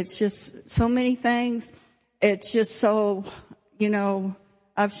true. It's just so many things. It's just so,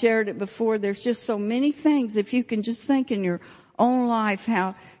 I've shared it before. There's just so many things. If you can just think in your own life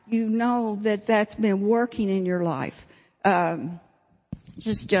how that's been working in your life. I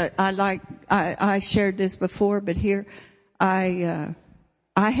shared this before, but here I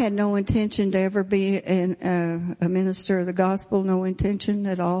had no intention to ever be a minister of the gospel, no intention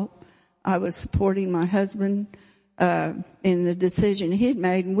at all. I was supporting my husband in the decision he'd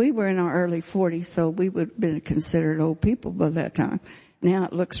made, and we were in our early 40s, so we would have been considered old people by that time. Now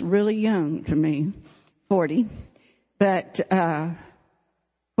it looks really young to me, 40. But of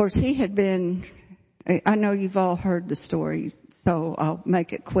course he had been, I know you've all heard the story, so I'll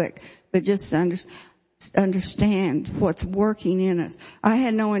make it quick, but just understand what's working in us. I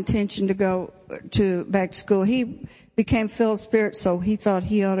had no intention to go back to school. He became filled with Spirit, so he thought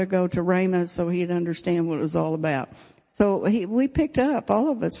he ought to go to Rhema so he'd understand what it was all about. So we picked up, all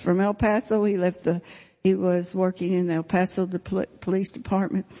of us, from El Paso. He was working in the El Paso police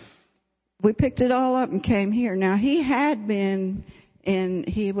department. We picked it all up and came here. Now he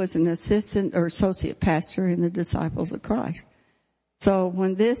was an assistant or associate pastor in the Disciples of Christ. So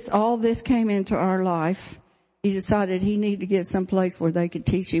when all this came into our life, he decided he needed to get someplace where they could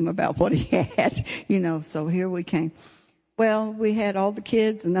teach him about what he had, so here we came. Well, we had all the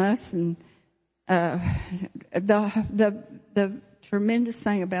kids and us, and the tremendous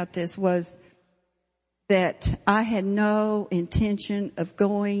thing about this was that I had no intention of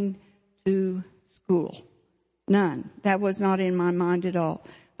going to school. None. That was not in my mind at all.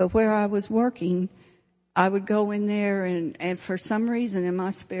 But where I was working, I would go in there and for some reason in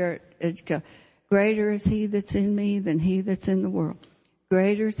my spirit, it'd go, greater is he that's in me than he that's in the world.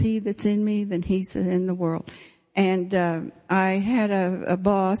 Greater is he that's in me than he's in the world. And I had a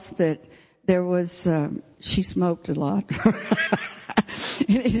boss that she smoked a lot.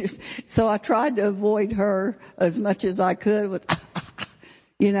 So I tried to avoid her as much as I could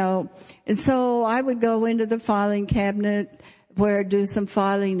and so I would go into the filing cabinet where I'd do some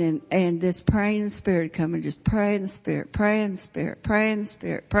filing and this praying in the Spirit come and just pray in the Spirit, pray in the Spirit, pray in the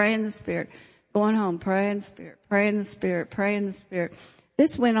Spirit, pray in the Spirit, going home, pray in the Spirit, pray in the Spirit, pray in the Spirit.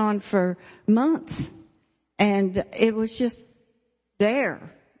 This went on for months and it was just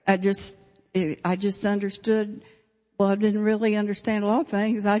there. I just understood. Well, I didn't really understand a lot of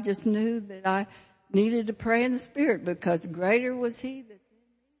things. I just knew that I needed to pray in the Spirit because greater was he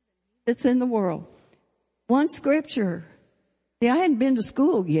that's in the world. One scripture. See, I hadn't been to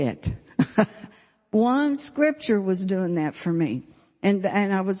school yet. One scripture was doing that for me. And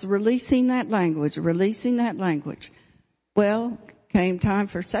I was releasing that language. Well, came time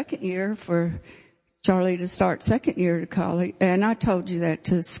for second year for Charlie to start second year to college. And I told you that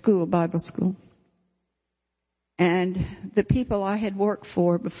to school, Bible school. And the people I had worked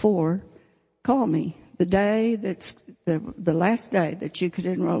for before called me the day that's the last day that you could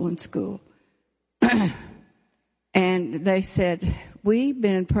enroll in school. And they said, we've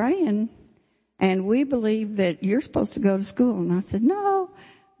been praying and we believe that you're supposed to go to school. And I said, no.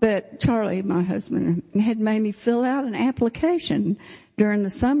 But Charlie, my husband, had made me fill out an application during the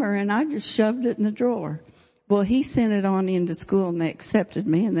summer and I just shoved it in the drawer. Well, he sent it on into school and they accepted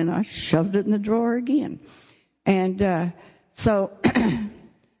me and then I shoved it in the drawer again. And, so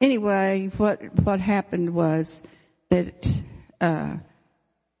anyway, what happened was that,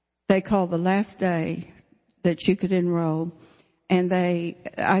 they called the last day that you could enroll. And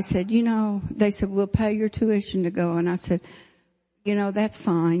I said, they said, we'll pay your tuition to go. And I said, that's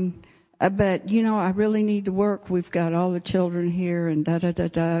fine. But, I really need to work. We've got all the children here and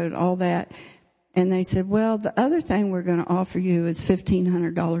and all that. And they said, well, the other thing we're going to offer you is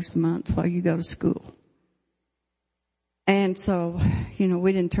 $1,500 a month while you go to school. And so,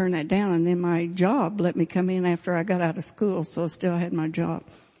 we didn't turn that down. And then my job let me come in after I got out of school. So I still had my job.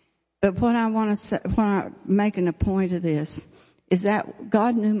 But what I want to say, when I'm making a point of this, is that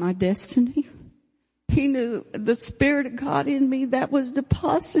God knew my destiny. He knew the Spirit of God in me that was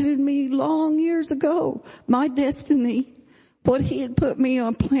deposited in me long years ago. My destiny, what He had put me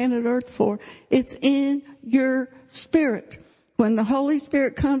on planet Earth for, it's in your spirit. When the Holy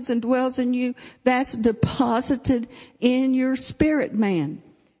Spirit comes and dwells in you, that's deposited in your spirit, man.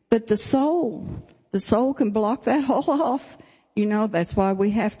 But the soul can block that all off. That's why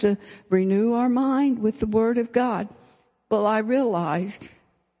we have to renew our mind with the Word of God. Well, I realized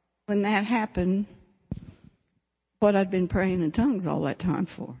when that happened what I'd been praying in tongues all that time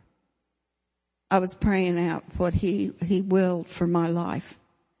for. I was praying out what He willed for my life.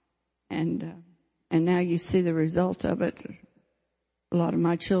 And now you see the result of it. A lot of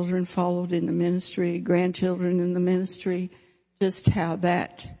my children followed in the ministry, grandchildren in the ministry, just how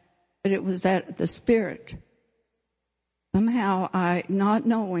but it was that the Spirit. Somehow not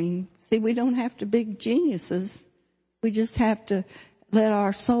knowing, we don't have to be geniuses. We just have to let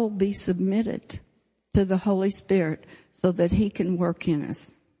our soul be submitted to the Holy Spirit so that He can work in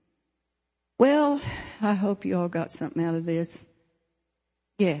us. Well, I hope you all got something out of this.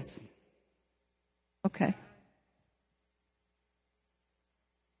 Yes. Okay.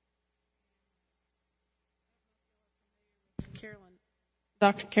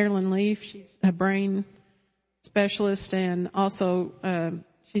 Dr. Carolyn Leaf, she's a brain specialist and also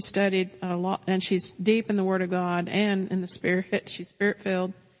she studied a lot, and she's deep in the Word of God and in the Spirit. She's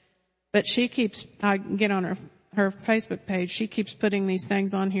Spirit-filled. But I get on her Facebook page, she keeps putting these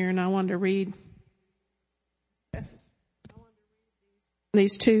things on here, and I wanted to read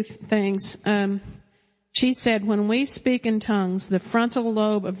these two things. She said, when we speak in tongues, the frontal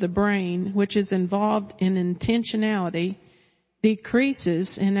lobe of the brain, which is involved in intentionality,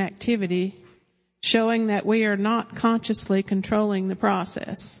 decreases in activity, showing that we are not consciously controlling the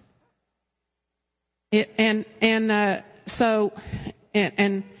process. So in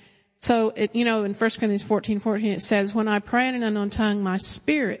 1 Corinthians 14:14 it says, when I pray in an unknown tongue, my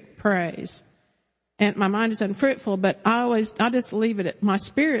spirit prays. And my mind is unfruitful, but I just leave it at my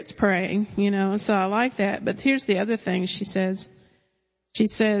spirit's praying, and so I like that. But here's the other thing she says. She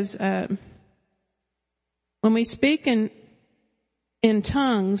says, when we speak in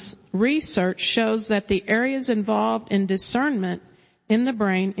tongues, research shows that the areas involved in discernment in the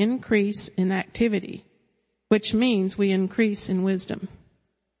brain increase in activity, which means we increase in wisdom.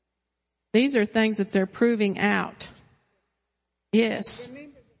 These are things that they're proving out. Yes.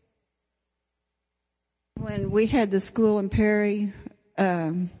 When we had the school in Perry,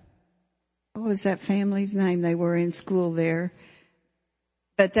 what was that family's name? They were in school there.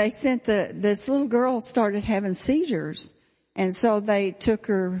 But they sent this little girl started having seizures. And so they took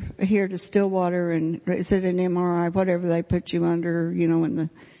her here to Stillwater, and is it an MRI, whatever they put you under,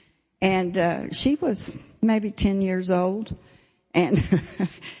 and she was maybe 10 years old. And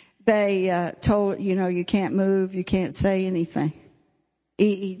they told, you can't move, you can't say anything.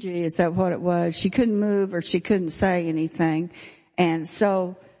 EEG, is that what it was? She couldn't move or she couldn't say anything. And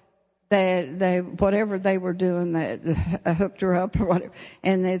so they whatever they were doing, that hooked her up or whatever,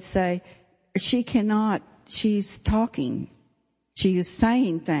 and they'd say, she's talking. She is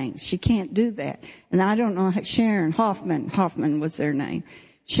saying things. She can't do that. And I don't know, Sharon Hoffman was their name.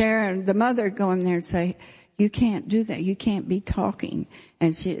 Sharon, the mother, would go in there and say, you can't do that. You can't be talking.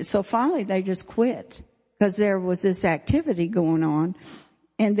 And so finally they just quit because there was this activity going on.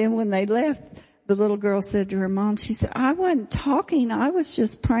 And then when they left, the little girl said to her mom, she said, I wasn't talking. I was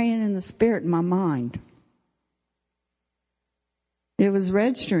just praying in the Spirit in my mind. It was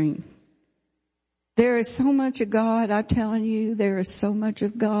registering. There is so much of God, I'm telling you, there is so much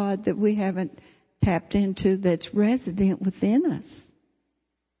of God that we haven't tapped into that's resident within us.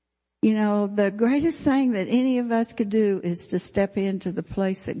 The greatest thing that any of us could do is to step into the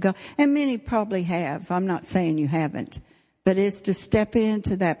place that God, and many probably have, I'm not saying you haven't, but it's to step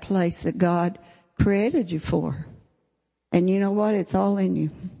into that place that God created you for. And you know what? It's all in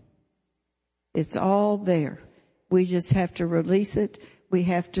you. It's all there. We just have to release it. We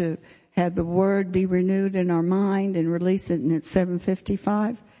have to have the Word be renewed in our mind and release it, and it's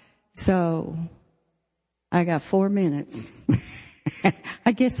 7:55. So I got 4 minutes.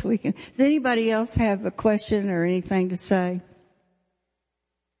 I guess we can. Does anybody else have a question or anything to say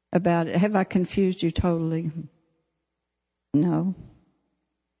about it? Have I confused you totally? No.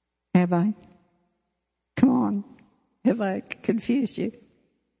 Have I? Come on. Have I confused you?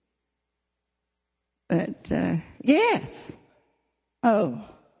 But, yes. Oh.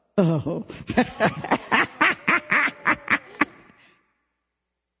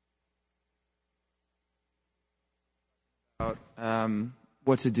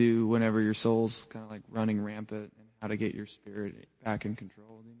 What to do whenever your soul's kind of like running rampant, and how to get your spirit back in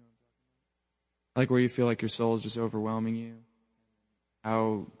control. You know, like where you feel like your soul is just overwhelming you.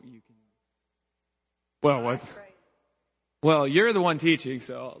 How you can. Well, what? Well, you're the one teaching,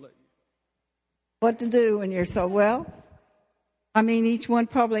 so I'll let you. What to do when you're so well? I mean, each one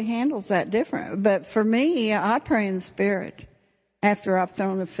probably handles that different. But for me, I pray in the Spirit after I've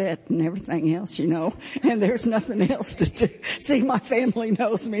thrown a fit and everything else, you know, and there's nothing else to do. See, my family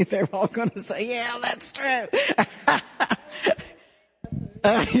knows me. They're all going to say, yeah, that's true.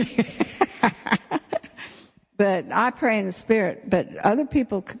 But I pray in the Spirit. But other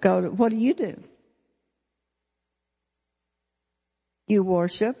people could go to, what do? You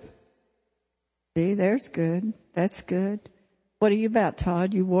worship. See, there's good. That's good. What are you about,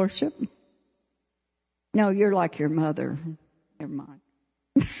 Todd? You worship? No, you're like your mother. Never mind.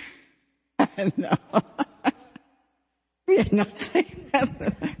 No. You're not saying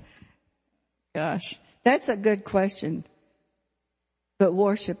that. Gosh, that's a good question. But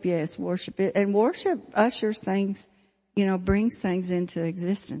worship, yes, worship it. And worship ushers things, you know, brings things into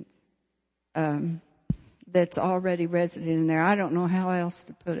existence. That's already resident in there. I don't know how else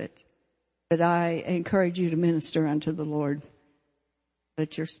to put it. But I encourage you to minister unto the Lord.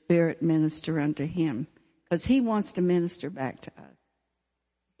 Let your spirit minister unto Him. Because He wants to minister back to us.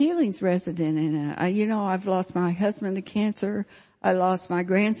 Healing's resident in it. You know, I've lost my husband to cancer. I lost my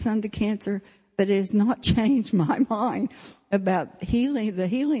grandson to cancer. But it has not changed my mind about healing. The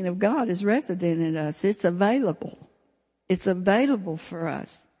healing of God is resident in us. It's available. It's available for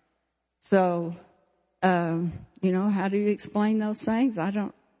us. So, you know, how do you explain those things? I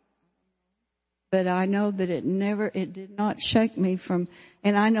don't. But I know that it did not shake me from,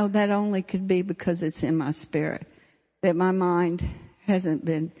 and I know that only could be because it's in my spirit, that my mind hasn't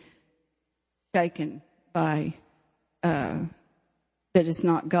been shaken by, that it's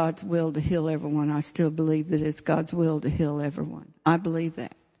not God's will to heal everyone. I still believe that it's God's will to heal everyone. I believe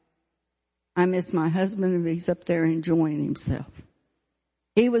that. I miss my husband and he's up there enjoying himself.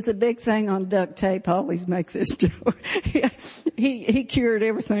 He was a big thing on duct tape. I always make this joke. He cured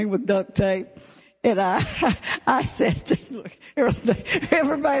everything with duct tape. And I said to him, look,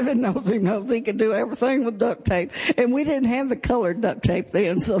 everybody that knows him knows he can do everything with duct tape. And we didn't have the colored duct tape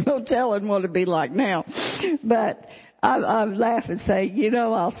then, so no telling what it'd be like now. But I laugh and say, you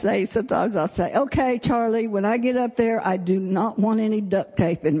know, sometimes I'll say, okay, Charlie, when I get up there, I do not want any duct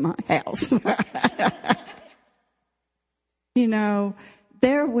tape in my house. You know,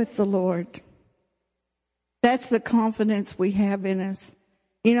 they're with the Lord. That's the confidence we have in us.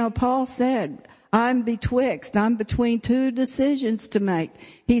 You know, Paul said, I'm between two decisions to make.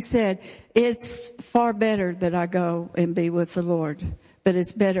 He said, it's far better that I go and be with the Lord, but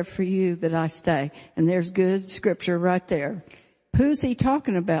it's better for you that I stay. And there's good scripture right there. Who's he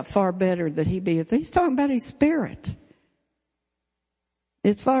talking about? Far better that he be with? He's talking about his spirit.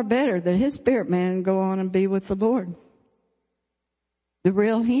 It's far better that his spirit man go on and be with the Lord. The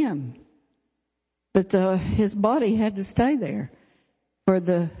real him. But his body had to stay there for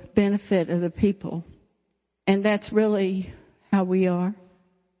the benefit of the people. And that's really how we are.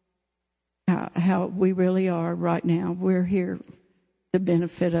 How we really are right now. We're here to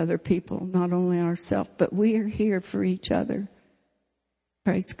benefit other people, not only ourselves, but we are here for each other.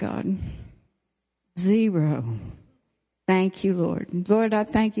 Praise God. 0. Thank you, Lord. Lord, I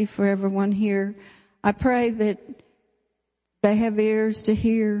thank you for everyone here. I pray that they have ears to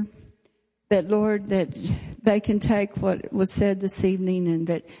hear. That, Lord, that they can take what was said this evening and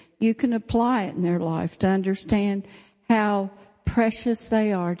that you can apply it in their life to understand how precious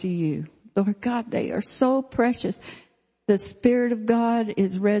they are to you. Lord God, they are so precious. The Spirit of God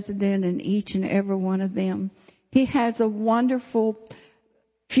is resident in each and every one of them. He has a wonderful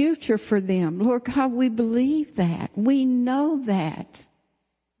future for them. Lord God, we believe that. We know that.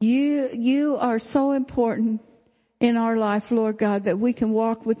 You are so important in our life, Lord God, that we can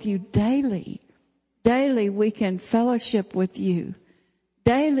walk with you daily. Daily we can fellowship with you.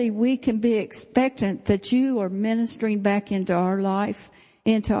 Daily we can be expectant that you are ministering back into our life,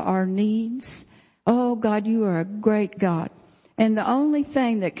 into our needs. Oh God, you are a great God. And the only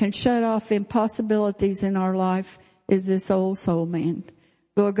thing that can shut off impossibilities in our life is this old soul man.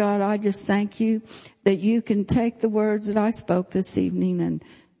 Lord God, I just thank you that you can take the words that I spoke this evening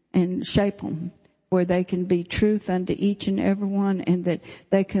and shape them where they can be truth unto each and every one, and that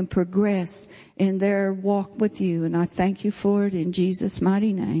they can progress in their walk with you. And I thank you for it in Jesus'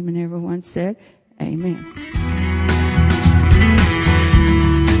 mighty name. And everyone said, amen.